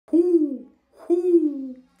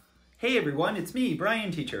Hey everyone, it's me, Bryan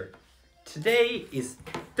teacher. Today is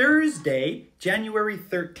Thursday, January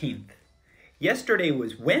 13th. Yesterday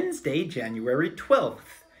was Wednesday, January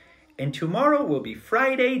 12th. And tomorrow will be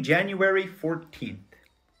Friday, January 14th.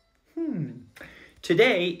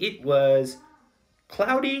 Today it was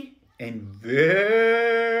cloudy and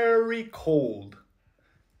very cold.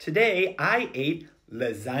 Today I ate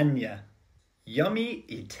lasagna, yummy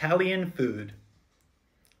Italian food.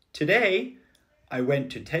 Today I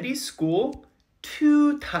went to Teddy's school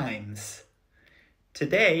 2 times.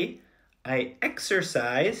 Today, I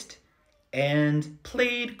exercised and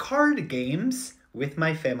played card games with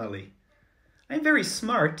my family. I'm very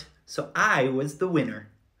smart, so I was the winner.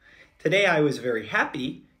 Today I was very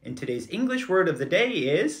happy, and today's English word of the day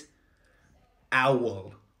is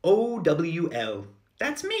owl. O-W-L.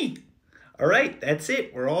 That's me. All right, that's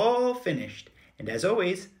it. We're all finished. And as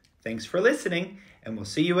always, thanks for listening, and we'll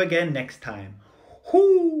see you again next time.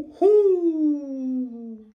 Hoo, hoo.